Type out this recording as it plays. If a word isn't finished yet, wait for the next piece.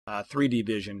3D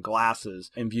vision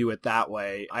glasses and view it that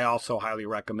way. I also highly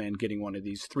recommend getting one of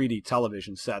these 3D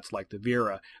television sets like the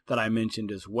Vera that I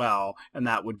mentioned as well, and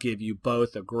that would give you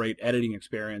both a great editing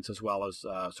experience as well as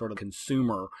sort of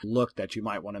consumer look that you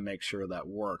might want to make sure that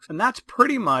works. And that's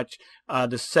pretty much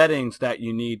the settings that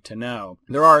you need to know.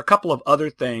 There are a couple of other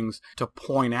things to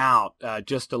point out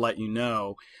just to let you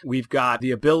know. We've got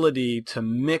the ability to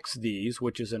mix these,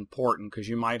 which is important because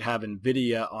you might have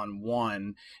Nvidia on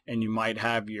one and you might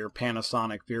have your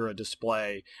Panasonic Vera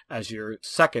display as your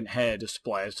second head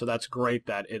display. So that's great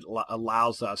that it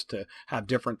allows us to have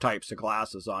different types of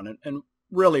glasses on it. And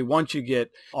really, once you get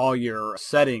all your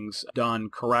settings done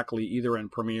correctly, either in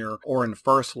Premiere or in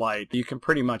First Light, you can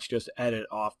pretty much just edit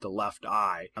off the left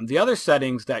eye. The other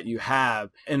settings that you have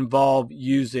involve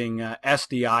using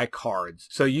SDI cards.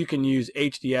 So you can use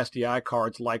HD SDI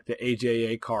cards like the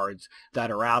AJA cards that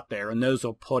are out there, and those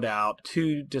will put out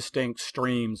two distinct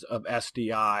streams of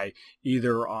SDI,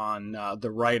 either on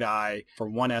the right eye for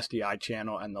one SDI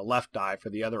channel and the left eye for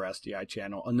the other SDI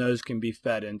channel, and those can be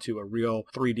fed into a real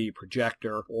 3D projector.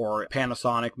 Or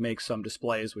Panasonic makes some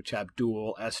displays which have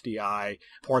dual SDI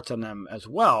ports on them as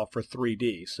well for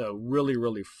 3D. So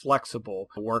really flexible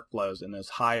workflows in this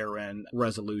higher end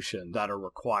resolution that are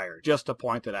required. Just to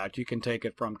point that out, you can take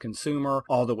it from consumer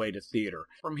all the way to theater.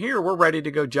 From here, we're ready to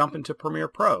go jump into Premiere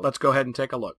Pro. Let's go ahead and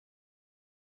take a look.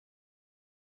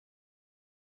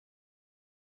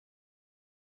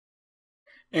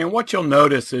 And what you'll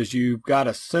notice is you've got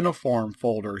a Cineform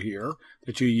folder here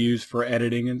that you use for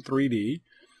editing in 3D.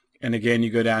 And again, you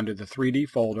go down to the 3D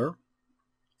folder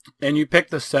and you pick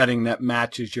the setting that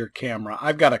matches your camera.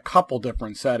 I've got a couple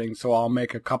different settings, so I'll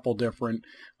make a couple different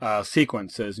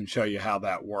sequences and show you how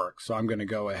that works. So I'm going to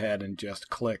go ahead and just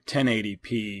click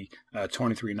 1080p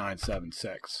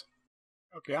 23976.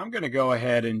 Okay, I'm going to go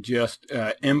ahead and just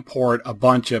import a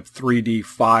bunch of 3D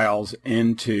files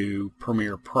into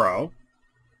Premiere Pro.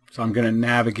 So I'm going to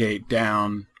navigate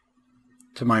down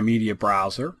to my media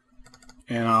browser,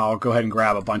 and I'll go ahead and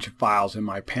grab a bunch of files in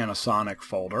my Panasonic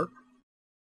folder,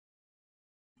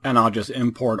 and I'll just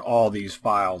import all these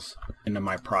files into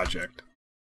my project.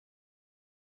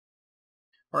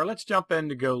 All right, let's jump in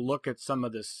to go look at some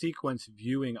of the sequence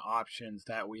viewing options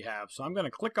that we have. So I'm going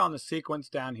to click on the sequence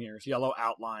down here. This yellow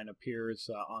outline appears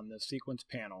on the sequence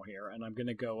panel here, and I'm going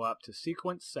to go up to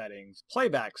sequence settings,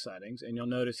 playback settings, and you'll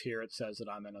notice here it says that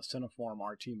I'm in a Cineform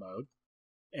RT mode.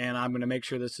 And I'm going to make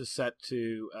sure this is set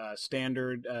to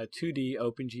standard 2D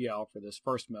OpenGL for this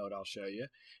first mode I'll show you.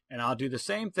 And I'll do the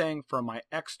same thing for my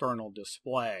external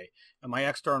display. And my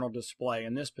external display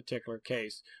in this particular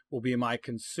case will be my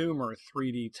consumer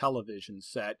 3D television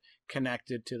set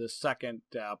connected to the second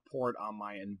port on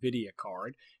my Nvidia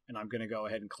card. And I'm going to go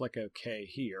ahead and click OK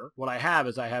here. What I have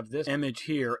is I have this image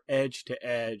here edge to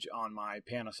edge on my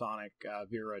Panasonic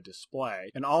Vera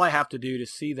display. And all I have to do to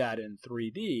see that in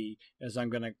 3D is I'm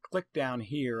going to click down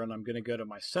here and I'm going to go to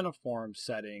my Cineform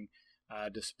setting,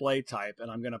 display type,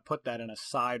 and I'm going to put that in a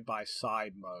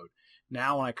side-by-side mode.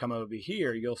 Now when I come over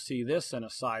here, you'll see this in a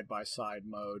side-by-side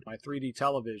mode. My 3D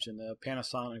television, the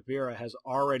Panasonic Vera, has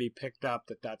already picked up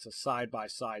that that's a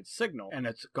side-by-side signal, and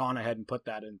it's gone ahead and put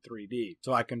that in 3D.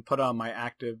 So I can put on my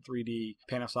active 3D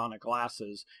Panasonic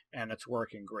glasses, and it's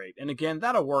working great. And again,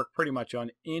 that'll work pretty much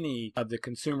on any of the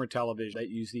consumer television that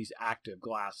use these active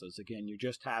glasses. Again, you're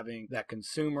just having that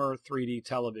consumer 3D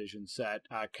television set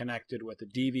connected with a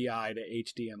DVI to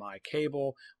HDMI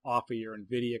cable off of your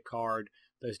Nvidia card.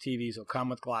 Those TVs will come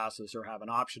with glasses or have an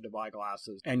option to buy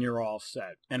glasses, and you're all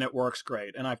set. And it works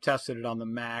great. And I've tested it on the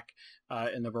Mac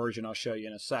in the version I'll show you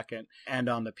in a second, and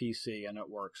on the PC, and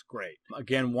it works great.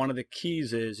 Again, one of the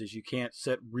keys is you can't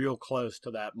sit real close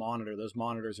to that monitor. Those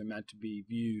monitors are meant to be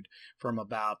viewed from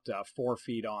about 4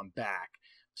 feet on back.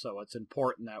 So it's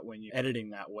important that when you're editing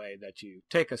that way that you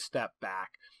take a step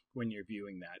back when you're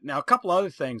viewing that. Now, a couple other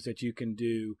things that you can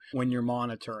do when you're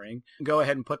monitoring. Go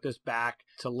ahead and put this back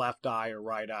to left eye or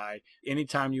right eye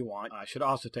anytime you want. I should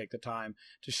also take the time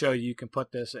to show you can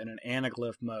put this in an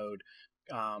Anaglyph mode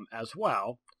as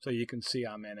well. So you can see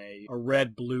I'm in a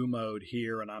red-blue mode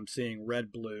here, and I'm seeing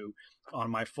red-blue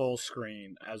on my full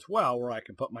screen as well, where I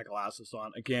can put my glasses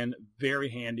on. Again, very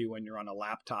handy when you're on a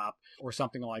laptop or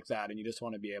something like that, and you just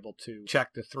want to be able to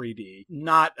check the 3D.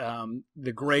 Not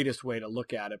the greatest way to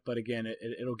look at it, but again,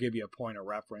 it'll give you a point of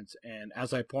reference. And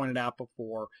as I pointed out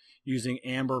before, using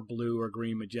amber, blue, or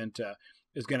green magenta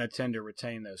is going to tend to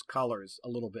retain those colors a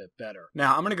little bit better.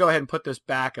 Now, I'm going to go ahead and put this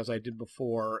back, as I did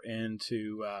before,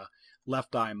 into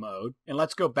left eye mode. And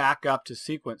let's go back up to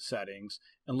sequence settings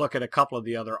and look at a couple of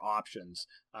the other options.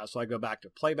 So I go back to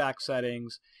playback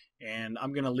settings, and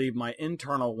I'm going to leave my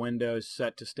internal windows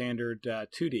set to standard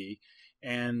 2D.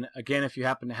 And again, if you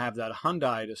happen to have that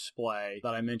Hyundai display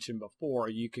that I mentioned before,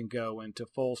 you can go into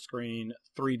full screen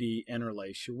 3D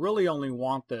interlace. You really only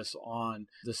want this on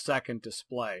the second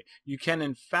display. You can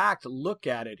in fact look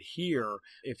at it here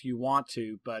if you want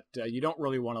to, but you don't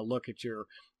really want to look at your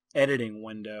editing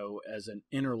window as an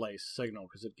interlace signal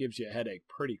because it gives you a headache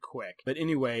pretty quick. But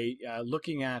anyway,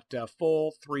 looking at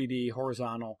full 3D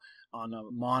horizontal on a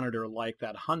monitor like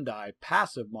that Hyundai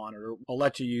passive monitor will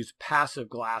let you use passive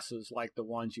glasses like the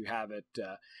ones you have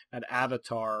at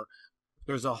Avatar.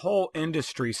 There's a whole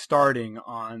industry starting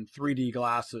on 3D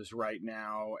glasses right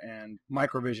now, and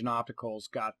Microvision Optical's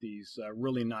got these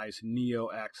really nice Neo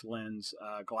X lens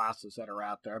glasses that are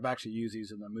out there. I've actually used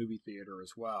these in the movie theater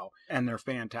as well, and they're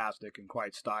fantastic and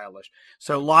quite stylish.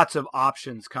 So lots of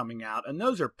options coming out, and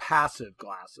those are passive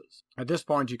glasses. At this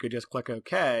point, you could just click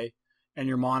OK, and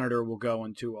your monitor will go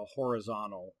into a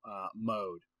horizontal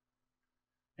mode.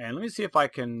 And let me see if I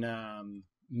can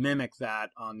mimic that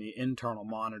on the internal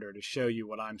monitor to show you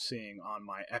what I'm seeing on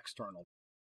my external.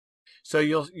 So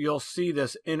you'll see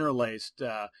this interlaced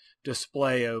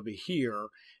display over here,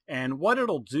 and what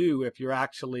it'll do if you're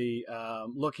actually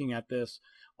looking at this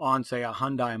on, say, a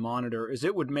Hyundai monitor is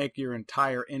it would make your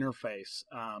entire interface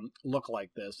look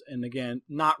like this, and again,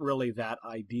 not really that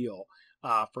ideal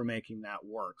for making that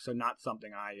work. So not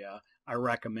something I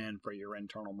recommend for your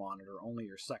internal monitor, only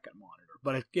your second monitor.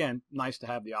 But again, nice to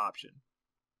have the option.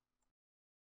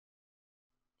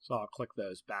 So I'll click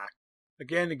those back.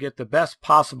 Again, to get the best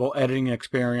possible editing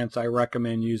experience, I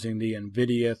recommend using the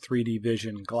Nvidia 3D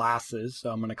Vision glasses.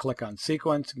 So I'm going to click on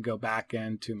Sequence and go back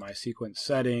into my Sequence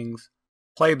settings,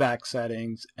 Playback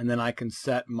settings, and then I can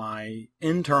set my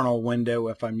internal window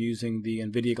if I'm using the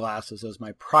Nvidia glasses as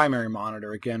my primary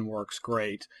monitor. Again, works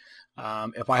great.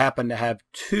 If I happen to have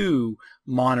two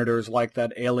monitors like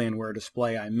that Alienware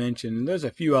display I mentioned, and there's a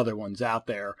few other ones out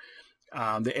there,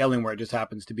 the Alienware just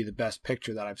happens to be the best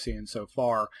picture that I've seen so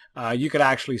far. You could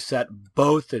actually set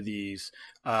both of these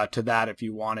to that if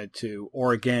you wanted to,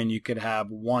 or again, you could have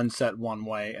one set one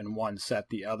way and one set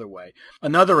the other way.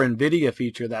 Another Nvidia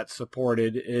feature that's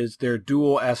supported is their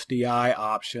dual SDI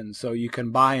option. So you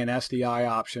can buy an SDI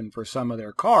option for some of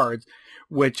their cards,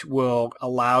 which will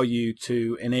allow you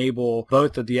to enable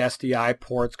both of the SDI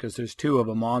ports, because there's two of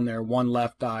them on there, one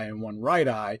left eye and one right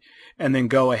eye, and then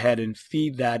go ahead and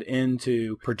feed that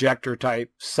into projector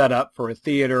type setup for a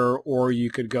theater, or you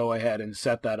could go ahead and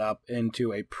set that up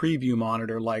into a preview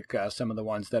monitor like some of the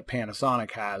ones that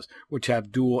Panasonic has, which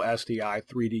have dual SDI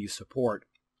 3D support.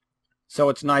 So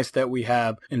it's nice that we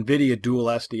have Nvidia dual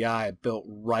SDI built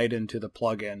right into the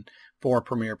plugin for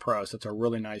Premiere Pro. So it's a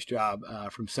really nice job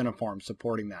from Cineform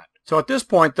supporting that. So at this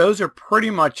point, those are pretty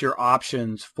much your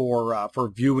options for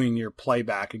viewing your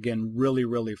playback. Again,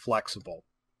 really flexible.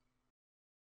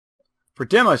 For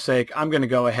demo's sake, I'm going to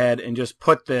go ahead and just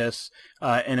put this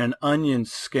in an onion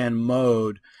skin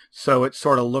mode so it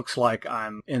sort of looks like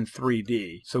I'm in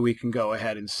 3D. So we can go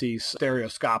ahead and see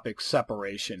stereoscopic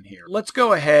separation here. Let's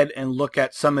go ahead and look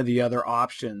at some of the other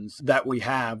options that we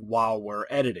have while we're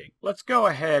editing. Let's go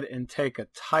ahead and take a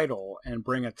title and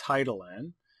bring a title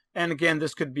in. And again,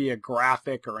 this could be a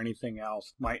graphic or anything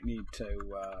else might need to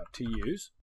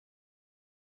use.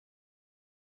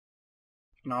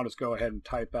 And I'll just go ahead and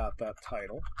type out that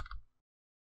title.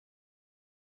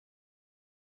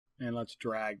 And let's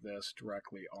drag this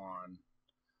directly on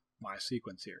my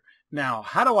sequence here. Now,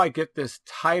 how do I get this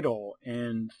title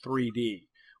in 3D?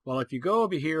 Well, if you go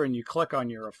over here and you click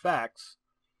on your effects,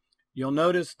 you'll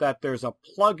notice that there's a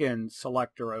plugin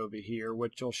selector over here,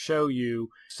 which will show you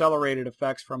accelerated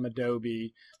effects from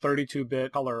Adobe,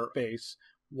 32-bit color space,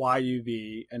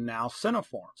 YUV, and now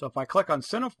Cineform. So if I click on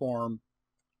Cineform,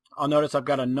 I'll notice I've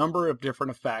got a number of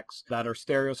different effects that are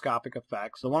stereoscopic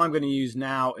effects. The one I'm going to use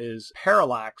now is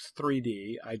Parallax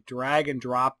 3D. I drag and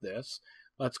drop this.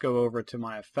 Let's go over to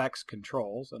my effects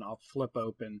controls, and I'll flip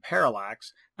open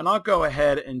Parallax, and I'll go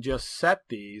ahead and just set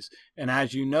these. And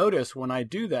as you notice, when I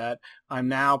do that, I'm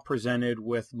now presented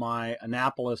with my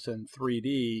Annapolis in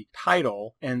 3D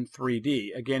title in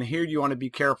 3D. Again, here you want to be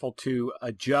careful to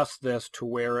adjust this to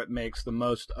where it makes the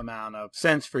most amount of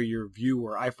sense for your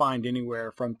viewer. I find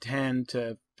anywhere from 10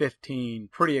 to 15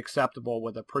 pretty acceptable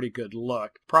with a pretty good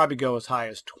look. Probably go as high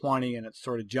as 20 and it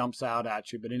sort of jumps out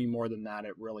at you, but any more than that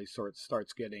it really sort of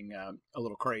starts getting a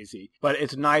little crazy. But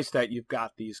it's nice that you've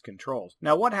got these controls.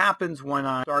 Now what happens when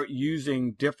I start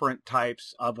using different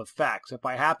types of effects? If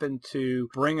I happen to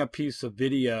bring a piece of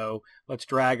video, let's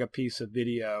drag a piece of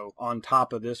video on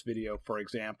top of this video, for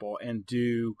example, and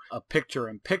do a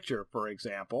picture-in-picture, for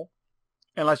example.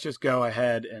 And let's just go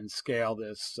ahead and scale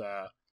this